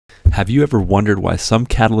Have you ever wondered why some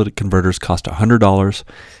catalytic converters cost $100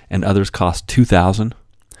 and others cost $2,000?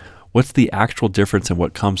 What's the actual difference in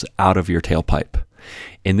what comes out of your tailpipe?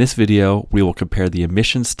 In this video, we will compare the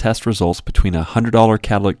emissions test results between a $100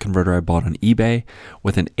 catalytic converter I bought on eBay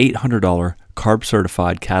with an $800 CARB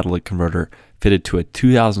Certified catalytic converter fitted to a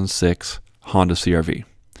 2006 Honda CRV.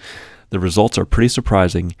 The results are pretty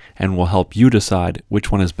surprising and will help you decide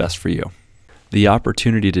which one is best for you. The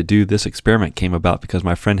opportunity to do this experiment came about because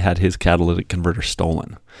my friend had his catalytic converter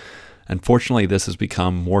stolen. Unfortunately, this has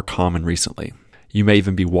become more common recently. You may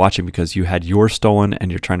even be watching because you had yours stolen and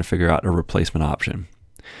you're trying to figure out a replacement option.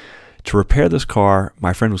 To repair this car,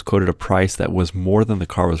 my friend was quoted a price that was more than the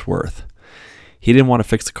car was worth. He didn't want to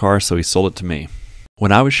fix the car, so he sold it to me.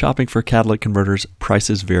 When I was shopping for catalytic converters,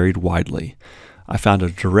 prices varied widely. I found a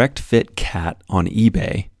direct fit cat on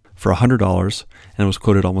eBay for $100 and was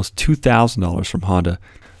quoted almost $2,000 from Honda.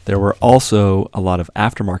 There were also a lot of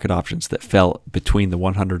aftermarket options that fell between the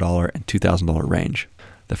 $100 and $2,000 range.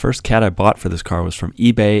 The first cat I bought for this car was from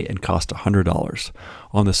eBay and cost $100.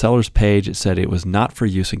 On the seller's page, it said it was not for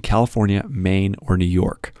use in California, Maine, or New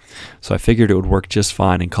York. So I figured it would work just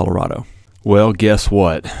fine in Colorado. Well, guess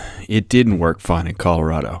what? It didn't work fine in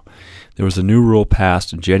Colorado. There was a new rule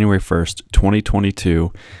passed on January 1st,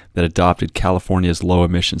 2022 that adopted California's low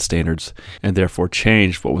emission standards and therefore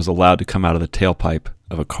changed what was allowed to come out of the tailpipe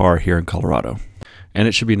of a car here in Colorado. And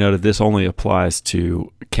it should be noted this only applies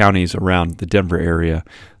to counties around the Denver area.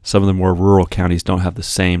 Some of the more rural counties don't have the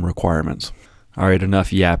same requirements. All right,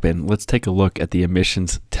 enough yapping. Let's take a look at the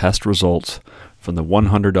emissions test results from the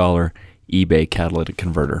 $100 eBay catalytic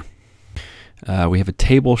converter. We have a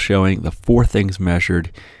table showing the 4 things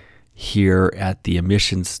measured here at the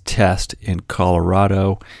emissions test in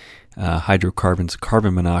Colorado: hydrocarbons,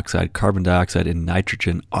 carbon monoxide, carbon dioxide, and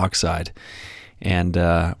nitrogen oxide. And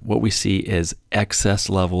what we see is excess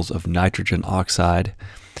levels of nitrogen oxide,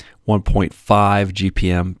 1.5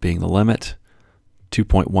 GPM being the limit.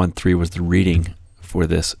 2.13 was the reading for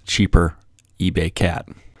this cheaper eBay cat.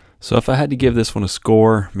 So if I had to give this one a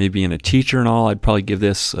score, maybe in a teacher and all, I'd probably give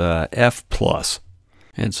this F+.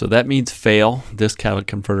 And so that means fail. This catalytic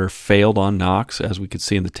converter failed on NOx, as we could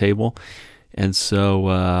see in the table. And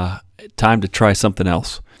so time to try something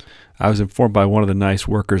else. I was informed by one of the nice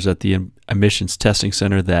workers at the emissions testing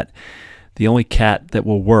center that the only cat that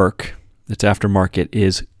will work that's aftermarket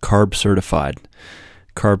is CARB Certified.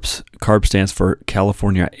 CARB stands for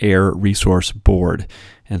California Air Resource Board.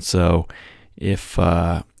 And so if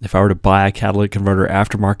I were to buy a catalytic converter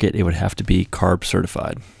aftermarket, it would have to be CARB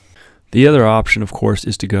Certified. The other option, of course,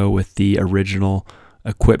 is to go with the original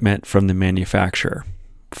equipment from the manufacturer,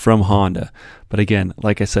 from Honda. But again,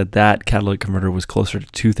 like I said, that catalytic converter was closer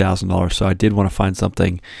to $2,000, so I did want to find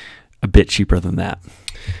something a bit cheaper than that.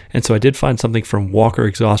 And so I did find something from Walker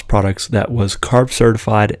Exhaust Products that was CARB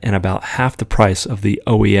certified and about half the price of the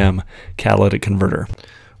OEM catalytic converter.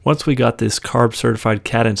 Once we got this CARB certified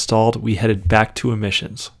cat installed, we headed back to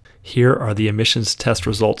emissions. Here are the emissions test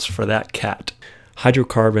results for that cat.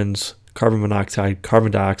 Hydrocarbons, carbon monoxide,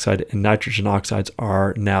 carbon dioxide, and nitrogen oxides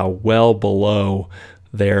are now well below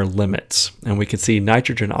their limits. And we can see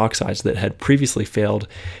nitrogen oxides that had previously failed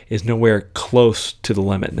is nowhere close to the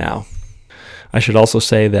limit now. I should also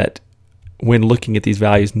say that when looking at these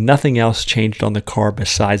values, nothing else changed on the car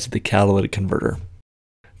besides the catalytic converter.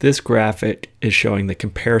 This graphic is showing the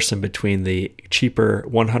comparison between the cheaper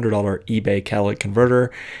 $100 eBay catalytic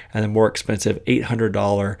converter and the more expensive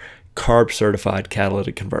 $800 CARB certified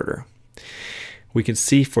catalytic converter. We can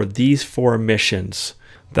see for these 4 emissions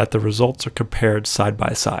that the results are compared side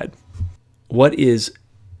by side. What is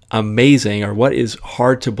amazing, or what is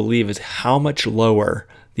hard to believe, is how much lower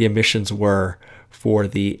the emissions were for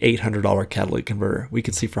the $800 catalytic converter. We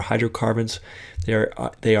can see for hydrocarbons,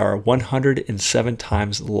 they are 107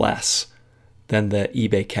 times less than the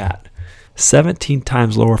eBay cat. 17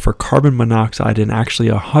 times lower for carbon monoxide, and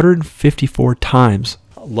actually 154 times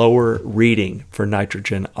lower reading for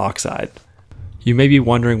nitrogen oxide. You may be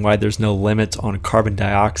wondering why there's no limits on carbon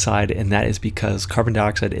dioxide, and that is because carbon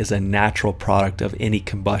dioxide is a natural product of any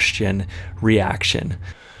combustion reaction.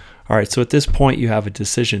 All right, so at this point you have a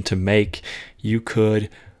decision to make. You could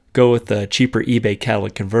go with the cheaper eBay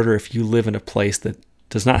catalytic converter if you live in a place that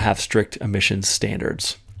does not have strict emissions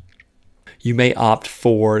standards. You may opt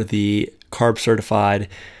for the CARB certified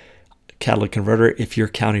catalytic converter if your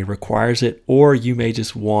county requires it, or you may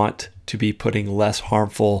just want to be putting less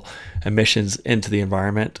harmful emissions into the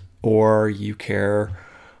environment, or you care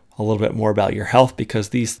a little bit more about your health because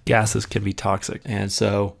these gases can be toxic. And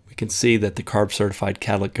so we can see that the CARB certified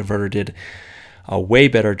catalytic converter did a way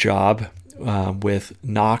better job with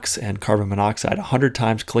NOx and carbon monoxide 100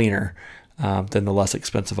 times cleaner than the less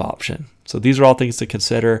expensive option. So these are all things to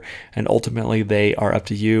consider, and ultimately they are up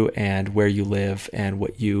to you and where you live and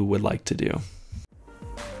what you would like to do.